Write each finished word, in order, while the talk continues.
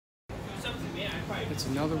It's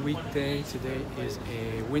another weekday. Today is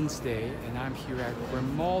a Wednesday, and I'm here at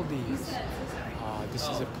Grimaldi's. This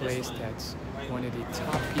is a place that's one of the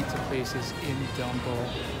top pizza places in Dumbo.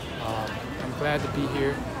 I'm glad to be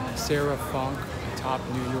here. Sarah Funk, a top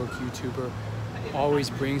New York YouTuber, always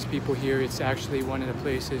brings people here. It's actually one of the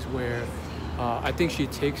places where I think she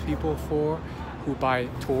takes people who buy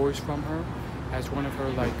tours from her as one of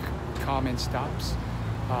her common stops.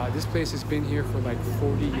 This place has been here for like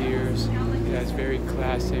 40 years. It has very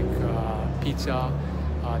classic pizza.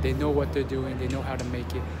 They know what they're doing. They know how to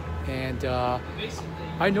make it. And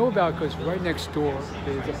I know about it because right next door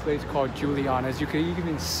is a place called Juliana's. You can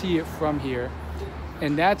even see it from here.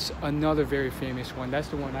 And that's another very famous one. That's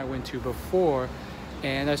the one I went to before.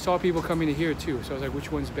 And I saw people coming to here too. So I was like, which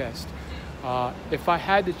one's best? If I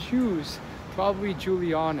had to choose, probably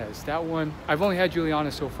Juliana's. That one, I've only had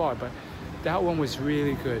Juliana's so far, but that one was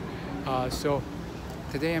really good. So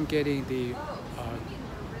today I'm getting the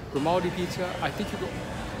Grimaldi pizza.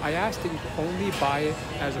 I asked that you only buy it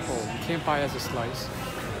as a whole. You can't buy it as a slice.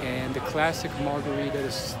 And the classic margarita,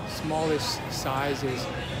 the smallest size is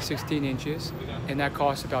 16 inches, and that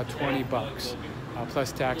costs about 20 bucks,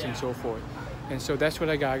 plus tax and so forth. And so that's what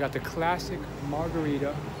I got. I got the classic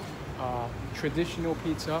margarita, traditional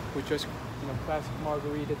pizza with just classic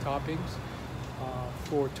margarita toppings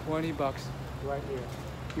for 20 bucks right here.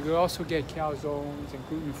 You could also get calzones and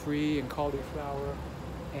gluten-free and cauliflower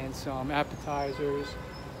and some appetizers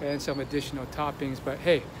and some additional toppings. But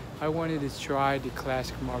hey, I wanted to try the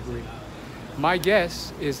classic margarita. My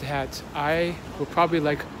guess is that I will probably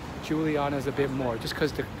like Juliana's a bit more just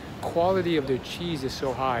because the quality of their cheese is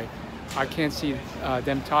so high. I can't see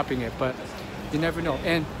them topping it, but you never know.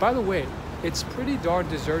 And by the way, it's pretty darn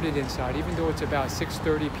deserted inside, even though it's about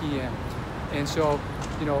 6:30 p.m. And so,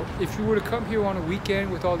 if you were to come here on a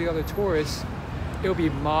weekend with all the other tourists, it'll be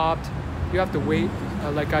mobbed. You have to wait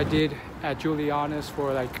like I did at Juliana's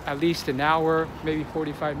for like at least an hour, maybe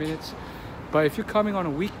 45 minutes. But if you're coming on a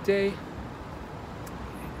weekday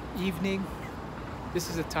evening, this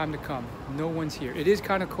is the time to come. No one's here. It is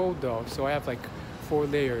kind of cold though, so I have like 4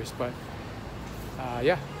 layers, but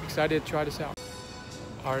yeah, excited to try this out.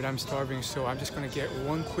 All right, I'm starving, so I'm just gonna get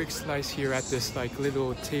one quick slice here at this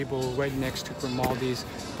little table right next to Grimaldi's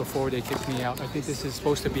before they kick me out. I think this is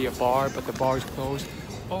supposed to be a bar, but the bar is closed.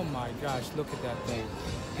 Oh my gosh, look at that thing.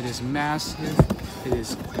 It is massive. It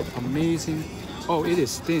is amazing. Oh, it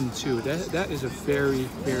is thin too. That is a very,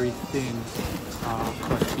 very thin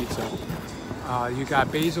crust pizza. You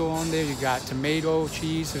got basil on there. You got tomato,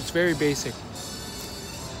 cheese. It's very basic.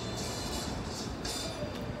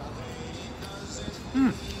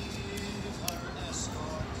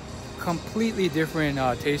 Completely different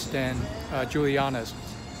taste than Juliana's.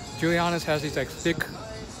 Juliana's has these thick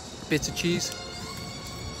bits of cheese.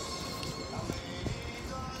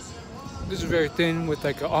 This is very thin with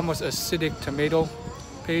almost acidic tomato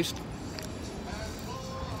paste.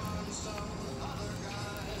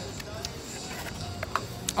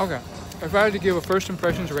 Okay, if I had to give a first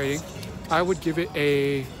impressions rating, I would give it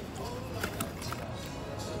a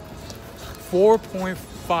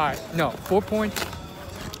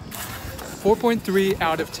 4.3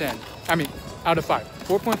 out of 10. I mean, out of 5.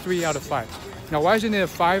 4.3 out of 5. Now, why isn't it a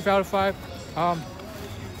 5 out of 5?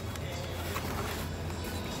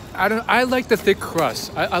 I like the thick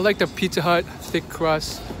crust. I like the Pizza Hut thick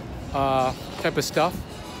crust type of stuff.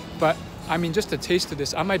 But I mean, just the taste of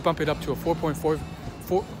this, I might bump it up to a 4.4.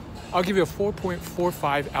 I'll give it a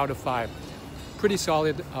 4.45 out of 5. Pretty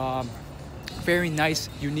solid. Very nice,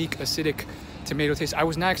 unique, acidic tomato taste. I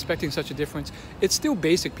was not expecting such a difference. It's still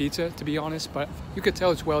basic pizza, to be honest, but you could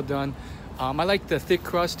tell it's well done. I like the thick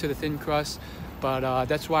crust to the thin crust, but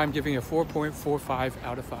that's why I'm giving it a 4.45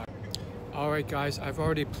 out of 5. All right, guys, I've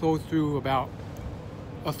already plowed through about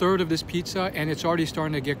a third of this pizza, and it's already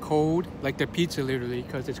starting to get cold, like the pizza literally,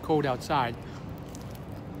 because it's cold outside.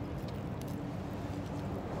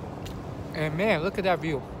 And man, look at that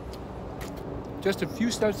view. Just a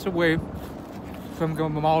few steps away from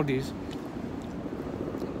Grimaldi's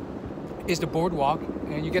is the boardwalk,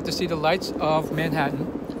 and you get to see the lights of Manhattan.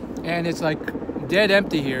 And it's like dead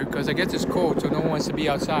empty here because I guess it's cold, so no one wants to be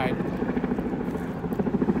outside.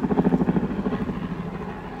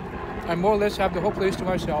 I more or less have the whole place to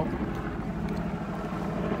myself.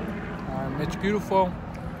 It's beautiful.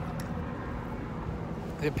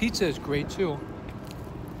 The pizza is great too.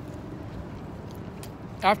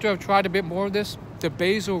 After I've tried a bit more of this, the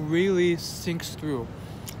basil really sinks through.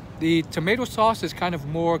 The tomato sauce is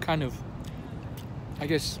more I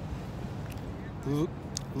guess,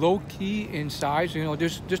 low-key in size.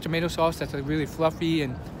 There's tomato sauce that's really fluffy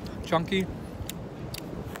and chunky.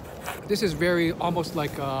 This is very almost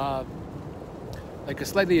like a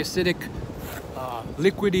slightly acidic,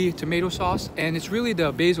 liquidy tomato sauce, and it's really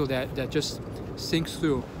the basil that just sinks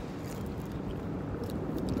through.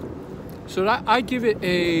 So I give it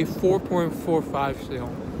a 4.45 still,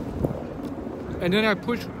 and then I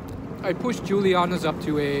push Juliana's up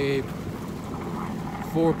to a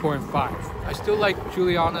 4.5. I still like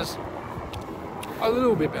Juliana's a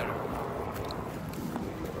little bit better,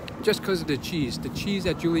 just because of the cheese. The cheese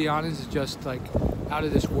at Juliana's is just like out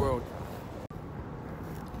of this world.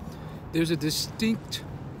 There's a distinct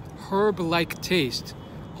herb-like taste,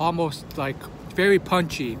 almost like very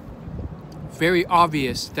punchy, very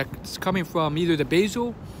obvious, that's coming from either the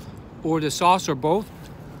basil or the sauce or both.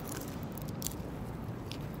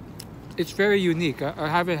 It's very unique. I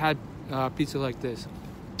haven't had pizza like this.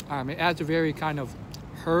 It adds a very kind of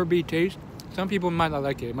herby taste. Some people might not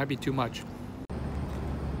like it. It might be too much.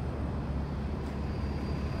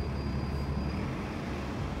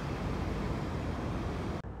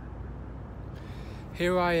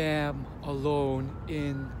 Here I am alone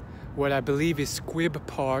in what I believe is Squibb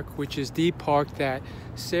Park, which is the park that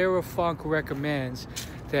Sarah Funk recommends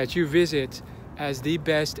that you visit as the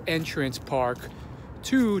best entrance park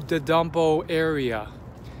to the Dumbo area.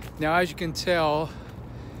 Now, as you can tell,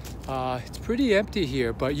 it's pretty empty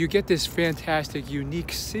here, but you get this fantastic, unique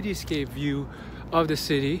cityscape view of the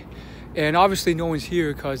city. And obviously no one's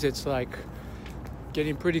here because it's like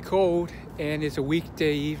getting pretty cold and it's a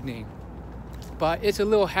weekday evening. But it's a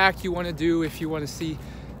little hack you want to do if you want to see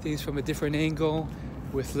things from a different angle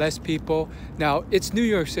with less people. Now, it's New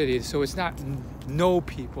York City, so it's not no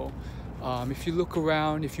people. If you look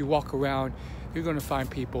around, if you walk around, you're going to find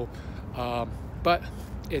people. But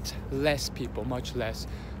it's less people, much less.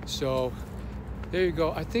 So there you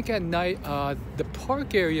go. I think at night, the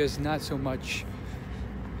park area is not so much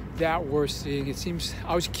that we're seeing. It seems,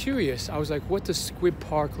 I was curious. I was like, what does Squibb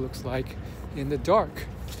Park looks like in the dark?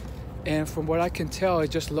 And from what I can tell, it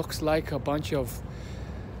just looks like a bunch of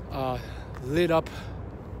lit up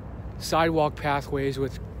sidewalk pathways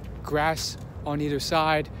with grass on either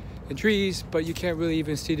side and trees, but you can't really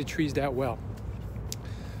even see the trees that well.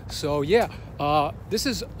 So yeah, this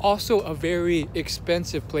is also a very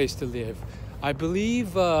expensive place to live. I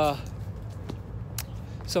believe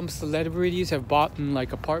some celebrities have bought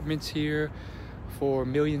like apartments here for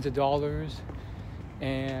millions of dollars,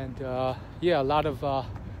 and yeah, a lot of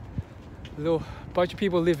little bunch of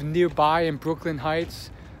people live nearby in Brooklyn Heights.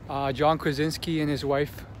 John Krasinski and his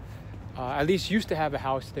wife at least used to have a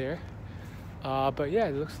house there. But yeah,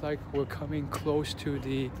 it looks like we're coming close to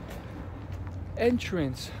the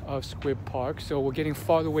entrance of Squibb Park. So we're getting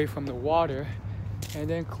farther away from the water and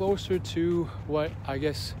then closer to what I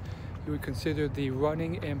guess you would consider the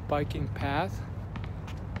running and biking path.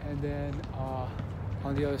 And then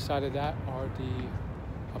on the other side of that are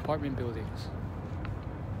the apartment buildings.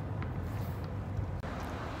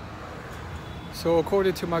 So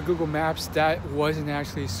according to my Google Maps, that wasn't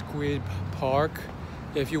actually Squibb Park.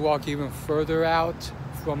 If you walk even further out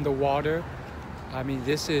from the water, I mean,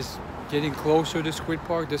 this is getting closer to Squibb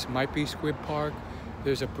Park. This might be Squibb Park.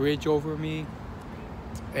 There's a bridge over me.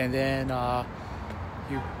 And then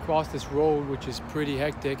you cross this road, which is pretty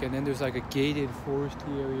hectic. And then there's like a gated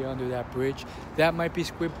foresty area under that bridge. That might be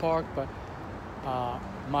Squibb Park, but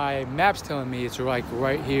my map's telling me it's like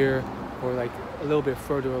right here or like a little bit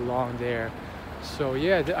further along there. So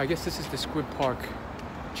yeah, I guess this is the Squibb Park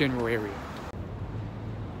general area.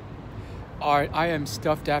 Alright, I am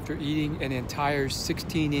stuffed after eating an entire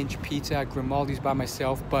 16-inch pizza at Grimaldi's by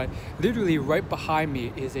myself, but literally right behind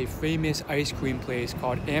me is a famous ice cream place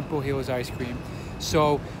called Ample Hills Ice Cream.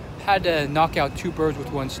 So had to knock out two birds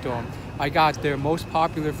with one stone. I got their most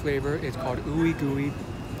popular flavor. It's called Ooey Gooey.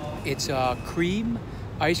 It's cream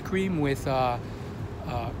ice cream with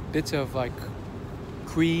bits of like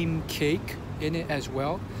cream cake in it as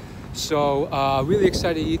well. So really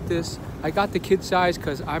excited to eat this. I got the kid size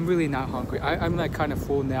because I'm really not hungry. I'm like kind of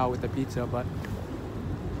full now with the pizza, but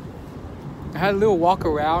I had a little walk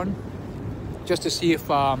around just to see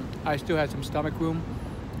if I still had some stomach room,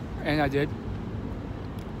 and I did.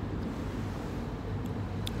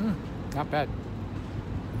 Not bad.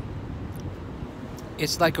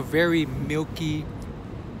 It's like a very milky,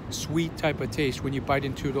 sweet type of taste when you bite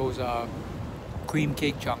into those cream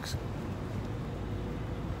cake chunks.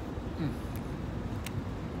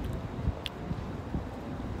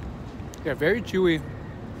 Yeah, very chewy.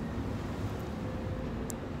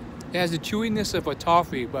 It has the chewiness of a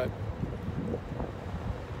toffee, but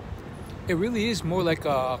it really is more like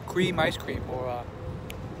a cream ice cream or a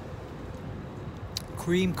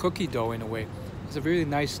cream cookie dough in a way. It's a really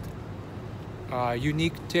nice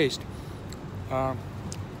unique taste. Yeah,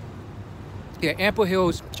 Ample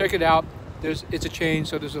Hills, check it out. It's a chain,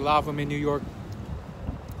 so there's a lot of them in New York.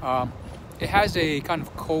 It has a kind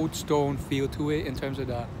of Cold Stone feel to it in terms of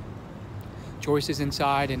the choices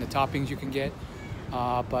inside and the toppings you can get.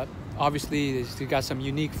 But obviously, it's got some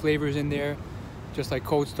unique flavors in there, just like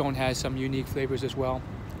Cold Stone has some unique flavors as well.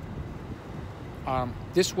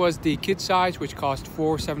 This was the kid size, which cost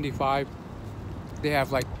 $4.75. They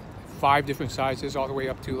have like 5 different sizes, all the way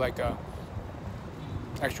up to like a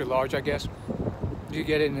extra large, I guess. You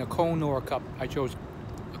get it in a cone or a cup. I chose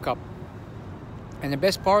a cup. And the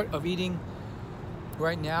best part of eating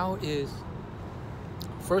right now is,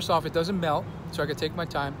 first off, it doesn't melt, so I can take my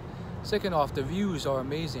time. Second off, the views are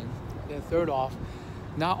amazing. Then third off,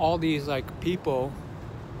 not all these like people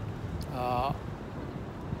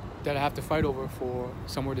that I have to fight over for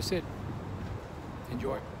somewhere to sit.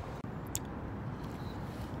 Enjoy.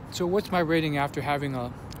 So what's my rating after having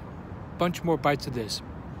a bunch more bites of this?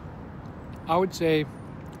 I would say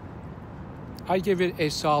I'd give it a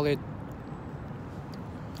solid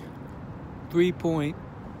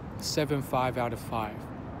 3.75 out of 5.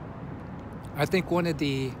 I think one of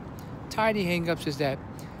the tiny hangups is that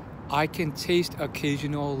I can taste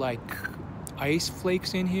occasional like ice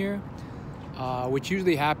flakes in here, which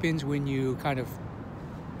usually happens when you kind of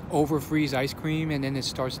over freeze ice cream and then it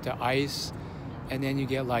starts to ice and then you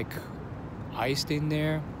get like iced in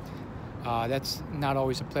there. That's not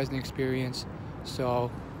always a pleasant experience.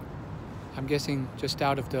 So I'm guessing just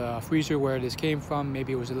out of the freezer where this came from,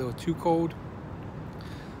 maybe it was a little too cold.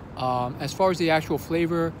 As far as the actual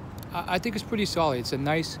flavor, I think it's pretty solid. It's a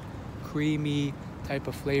nice creamy type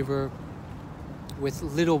of flavor with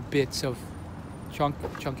little bits of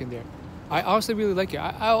chunk in there. I honestly really like it.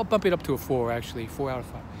 I'll bump it up to a 4 actually, 4 out of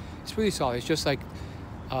 5. It's pretty solid. It's just like,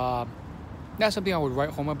 not something I would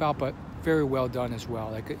write home about, but very well done as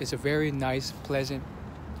well. Like, it's a very nice, pleasant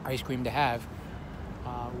ice cream to have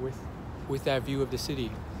with that view of the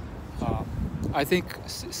city. I think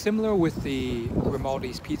similar with the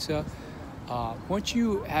Grimaldi's pizza, once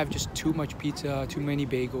you have just too much pizza, too many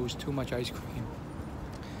bagels, too much ice cream,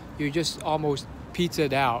 you're just almost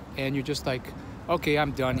pizzaed out and you're just like, okay,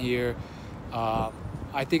 I'm done here.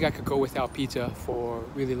 I think I could go without pizza for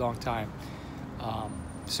a really long time.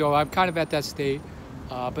 So I'm kind of at that state.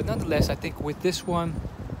 But nonetheless, I think with this one,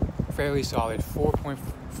 fairly solid,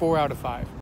 4.4 out of 5.